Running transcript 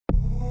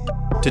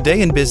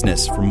Today in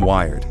Business from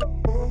Wired.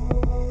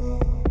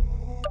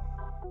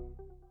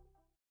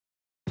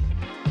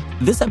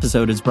 This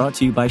episode is brought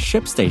to you by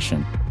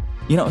ShipStation.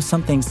 You know,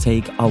 some things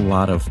take a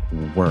lot of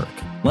work,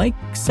 like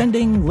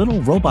sending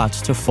little robots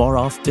to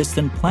far-off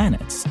distant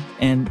planets.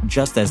 And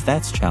just as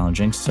that's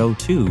challenging, so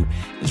too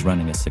is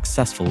running a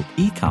successful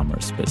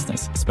e-commerce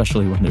business,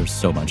 especially when there's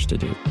so much to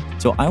do.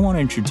 So I want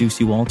to introduce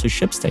you all to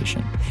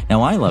ShipStation.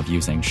 Now, I love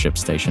using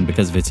ShipStation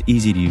because of its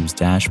easy-to-use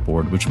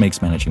dashboard, which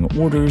makes managing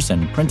orders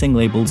and printing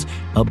labels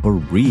a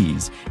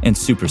breeze and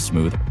super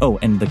smooth. Oh,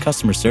 and the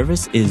customer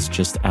service is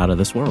just out of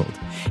this world.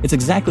 It's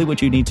exactly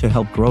what you need to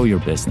help grow your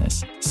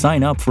business.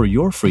 Sign up for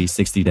your free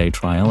 60-day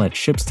trial at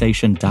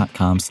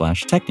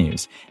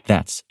shipstation.com/technews.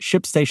 That's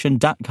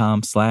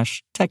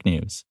shipstation.com/technews.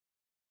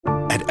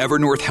 At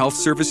Evernorth Health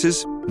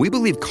Services, we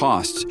believe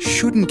costs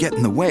shouldn't get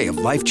in the way of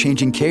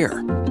life-changing care,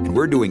 and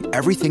we're doing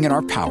everything in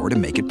our power to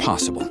make it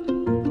possible.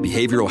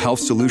 Behavioral health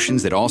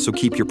solutions that also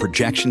keep your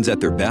projections at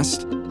their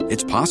best?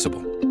 It's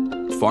possible.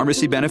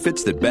 Pharmacy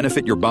benefits that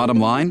benefit your bottom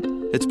line?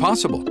 It's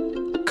possible.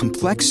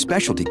 Complex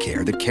specialty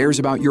care that cares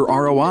about your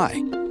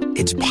ROI?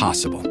 It's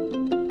possible.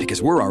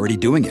 Because we're already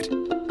doing it.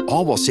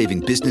 All while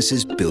saving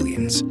businesses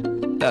billions.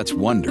 That's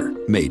Wonder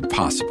made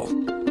possible.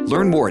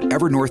 Learn more at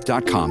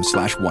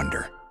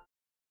evernorth.com/wonder.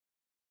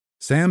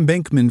 Sam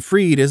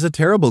Bankman-Fried is a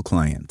terrible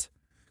client.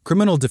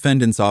 Criminal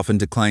defendants often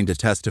decline to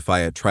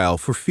testify at trial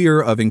for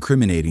fear of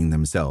incriminating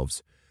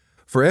themselves.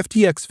 For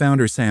FTX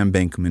founder Sam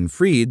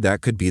Bankman-Fried, that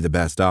could be the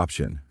best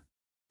option.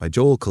 By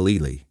Joel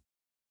Khalili.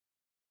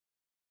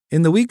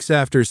 In the weeks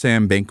after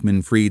Sam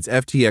Bankman-Fried's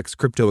FTX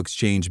crypto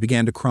exchange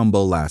began to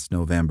crumble last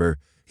November,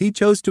 he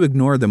chose to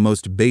ignore the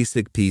most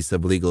basic piece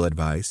of legal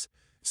advice: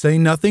 say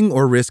nothing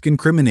or risk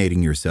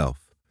incriminating yourself.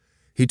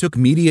 He took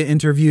media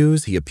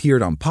interviews, he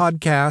appeared on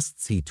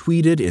podcasts, he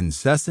tweeted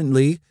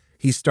incessantly,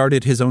 he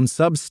started his own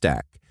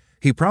Substack.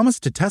 He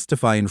promised to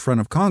testify in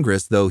front of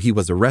Congress, though he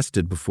was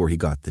arrested before he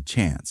got the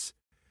chance.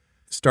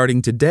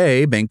 Starting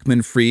today,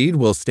 Bankman-Fried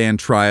will stand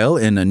trial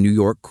in a New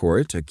York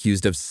court,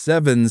 accused of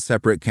 7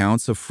 separate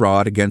counts of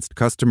fraud against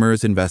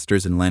customers,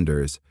 investors, and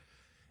lenders.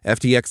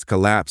 FTX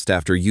collapsed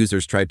after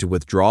users tried to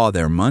withdraw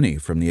their money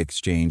from the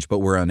exchange but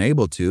were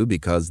unable to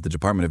because the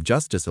Department of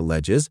Justice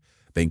alleges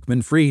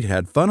Bankman-Fried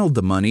had funneled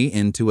the money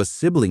into a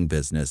sibling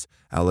business,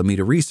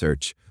 Alameda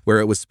Research, where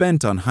it was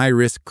spent on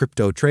high-risk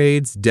crypto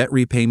trades, debt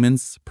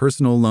repayments,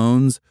 personal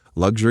loans,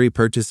 luxury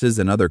purchases,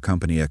 and other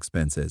company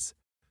expenses.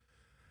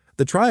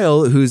 The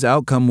trial, whose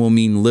outcome will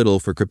mean little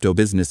for crypto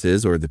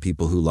businesses or the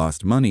people who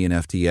lost money in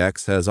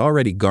FTX, has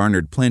already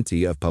garnered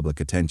plenty of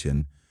public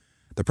attention.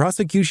 The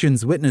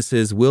prosecution's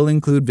witnesses will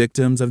include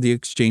victims of the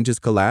exchange's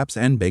collapse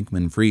and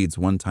Bankman-Fried's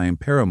one-time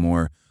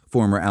paramour,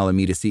 former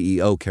Alameda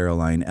CEO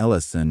Caroline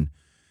Ellison.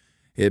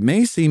 It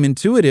may seem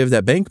intuitive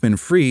that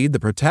Bankman-Fried, the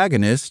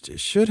protagonist,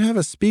 should have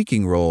a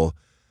speaking role,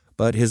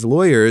 but his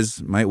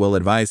lawyers might well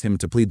advise him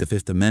to plead the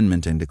Fifth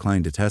Amendment and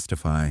decline to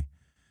testify.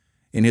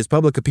 In his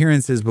public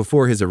appearances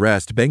before his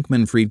arrest,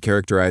 Bankman-Fried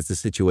characterized the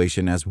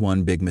situation as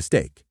one big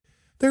mistake.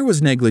 There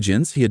was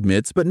negligence, he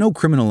admits, but no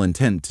criminal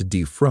intent to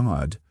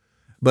defraud.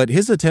 But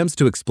his attempts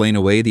to explain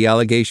away the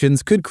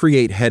allegations could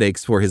create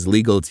headaches for his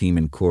legal team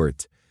in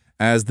court.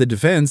 As the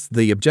defense,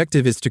 the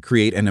objective is to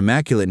create an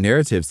immaculate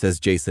narrative,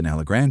 says Jason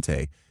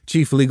Allegrante,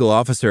 chief legal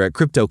officer at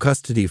crypto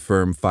custody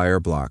firm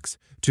Fireblocks,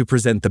 to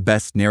present the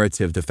best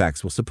narrative the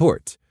facts will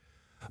support.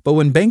 But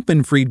when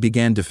Bankman-Fried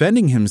began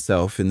defending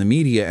himself in the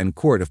media and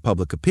court of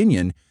public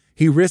opinion,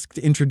 he risked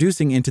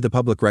introducing into the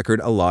public record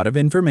a lot of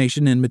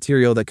information and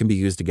material that can be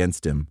used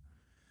against him.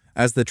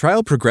 As the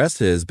trial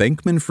progresses,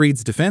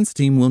 Bankman-Fried's defense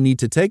team will need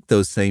to take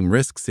those same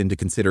risks into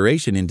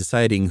consideration in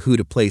deciding who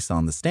to place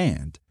on the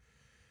stand.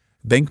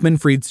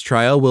 Bankman-Fried's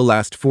trial will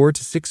last 4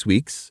 to 6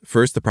 weeks.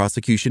 First, the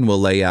prosecution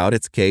will lay out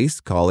its case,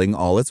 calling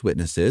all its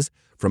witnesses,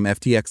 from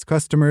FTX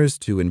customers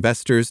to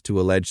investors to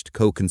alleged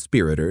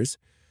co-conspirators.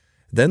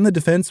 Then the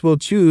defense will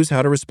choose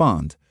how to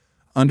respond.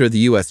 Under the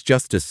U.S.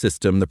 justice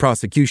system, the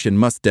prosecution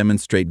must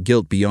demonstrate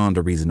guilt beyond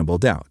a reasonable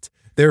doubt.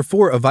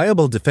 Therefore, a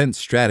viable defense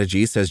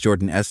strategy, says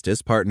Jordan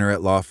Estes, partner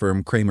at law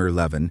firm Kramer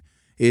Levin,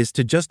 is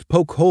to just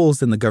poke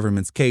holes in the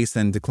government's case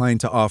and decline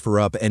to offer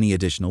up any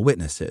additional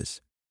witnesses.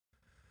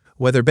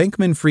 Whether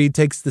Bankman-Fried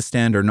takes the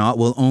stand or not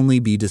will only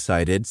be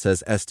decided,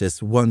 says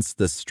Estes, once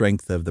the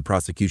strength of the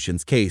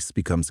prosecution's case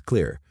becomes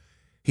clear.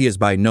 He is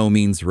by no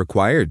means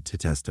required to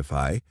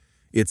testify.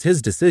 It's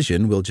his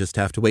decision, we'll just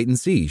have to wait and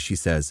see, she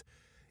says.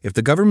 If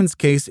the government's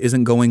case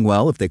isn't going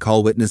well, if they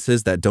call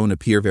witnesses that don't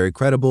appear very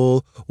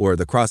credible, or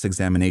the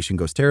cross-examination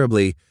goes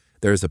terribly,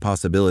 there's a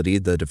possibility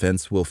the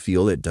defense will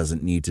feel it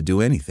doesn't need to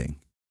do anything.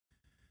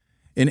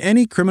 In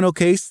any criminal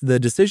case, the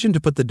decision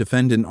to put the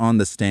defendant on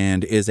the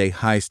stand is a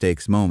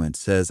high-stakes moment,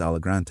 says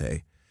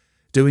Allegrante.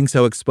 Doing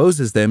so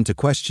exposes them to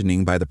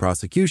questioning by the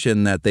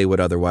prosecution that they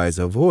would otherwise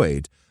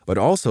avoid, but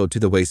also to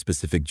the way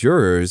specific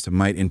jurors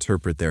might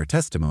interpret their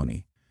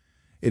testimony.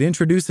 It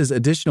introduces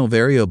additional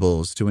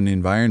variables to an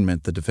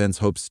environment the defense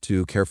hopes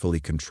to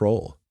carefully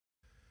control.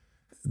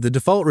 The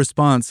default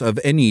response of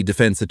any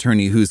defense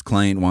attorney whose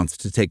client wants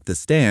to take the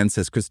stand,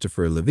 says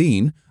Christopher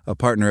Levine, a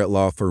partner at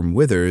law firm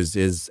Withers,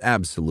 is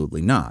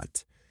absolutely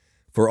not.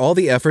 For all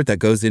the effort that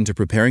goes into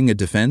preparing a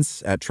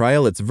defense, at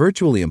trial it's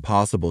virtually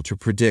impossible to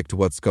predict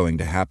what's going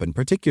to happen,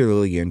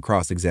 particularly in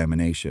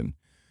cross-examination.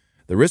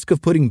 The risk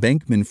of putting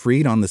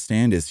Bankman-Fried on the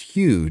stand is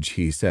huge,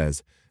 he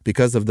says,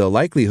 because of the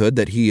likelihood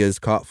that he is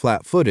caught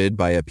flat-footed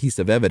by a piece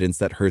of evidence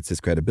that hurts his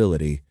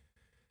credibility.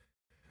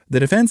 The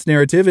defense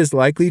narrative is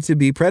likely to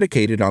be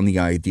predicated on the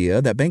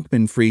idea that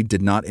Bankman-Fried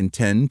did not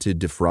intend to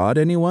defraud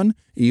anyone,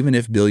 even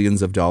if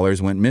billions of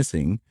dollars went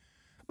missing.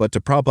 But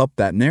to prop up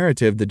that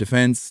narrative, the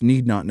defense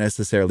need not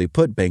necessarily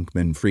put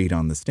Bankman-Fried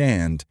on the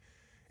stand.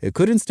 It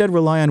could instead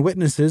rely on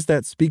witnesses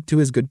that speak to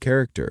his good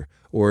character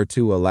or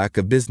to a lack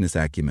of business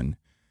acumen.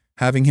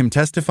 Having him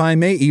testify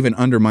may even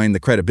undermine the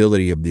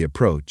credibility of the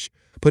approach.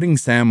 Putting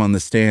Sam on the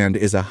stand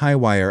is a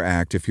high-wire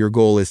act if your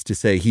goal is to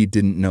say he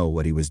didn't know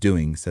what he was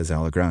doing, says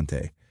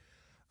Allegrante.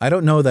 I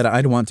don't know that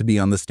I'd want to be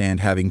on the stand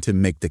having to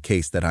make the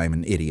case that I'm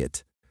an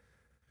idiot.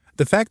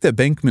 The fact that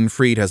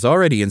Bankman-Fried has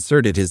already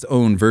inserted his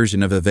own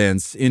version of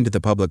events into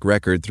the public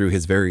record through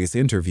his various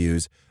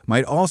interviews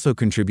might also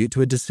contribute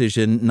to a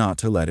decision not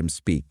to let him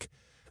speak.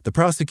 The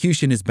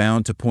prosecution is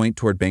bound to point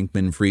toward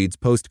Bankman-Fried's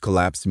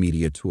post-collapse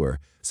media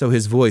tour, so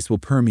his voice will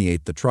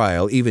permeate the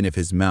trial even if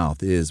his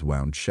mouth is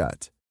wound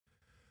shut.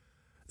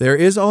 There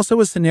is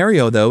also a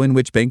scenario, though, in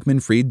which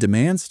Bankman-Fried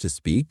demands to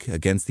speak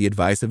against the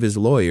advice of his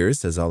lawyers,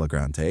 says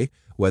Allegrante,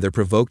 whether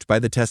provoked by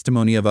the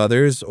testimony of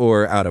others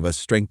or out of a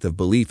strength of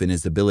belief in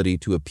his ability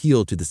to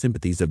appeal to the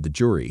sympathies of the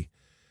jury.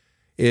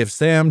 If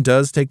Sam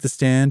does take the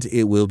stand,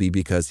 it will be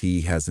because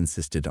he has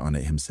insisted on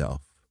it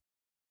himself.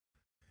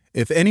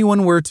 If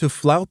anyone were to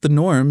flout the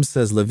norms,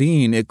 says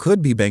Levine, it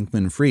could be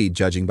Bankman-Fried,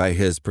 judging by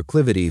his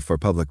proclivity for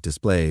public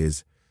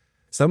displays.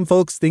 Some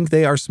folks think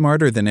they are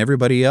smarter than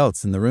everybody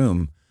else in the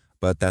room,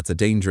 but that's a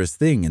dangerous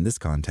thing in this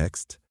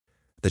context.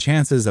 The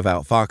chances of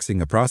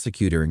outfoxing a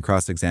prosecutor in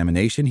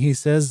cross-examination, he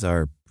says,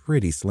 are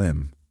pretty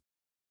slim.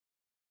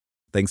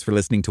 Thanks for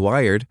listening to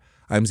Wired.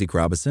 I'm Zeke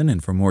Robison,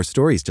 and for more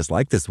stories just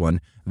like this one,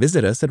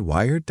 visit us at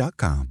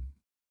wired.com.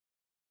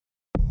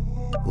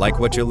 Like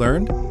what you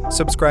learned?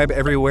 Subscribe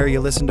everywhere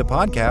you listen to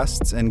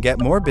podcasts and get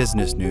more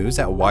business news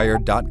at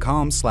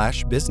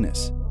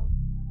wired.com/business.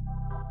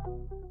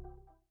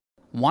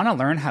 Want to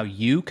learn how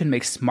you can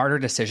make smarter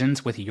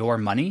decisions with your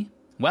money?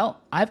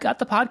 Well, I've got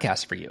the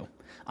podcast for you.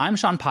 I'm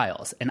Sean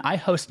Piles, and I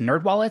host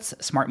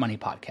NerdWallet's Smart Money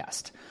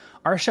Podcast.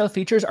 Our show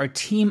features our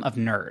team of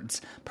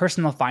nerds,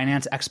 personal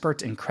finance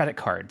experts in credit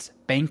cards,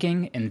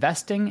 banking,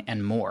 investing,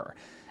 and more.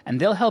 And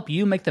they'll help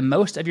you make the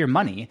most of your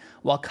money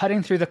while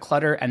cutting through the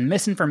clutter and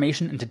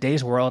misinformation in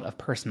today's world of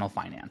personal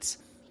finance.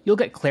 You'll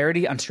get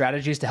clarity on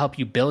strategies to help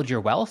you build your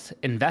wealth,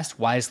 invest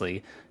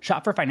wisely,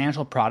 shop for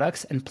financial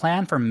products, and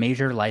plan for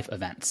major life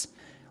events.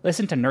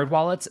 Listen to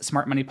NerdWallet's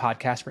Smart Money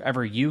Podcast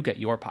wherever you get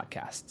your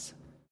podcasts.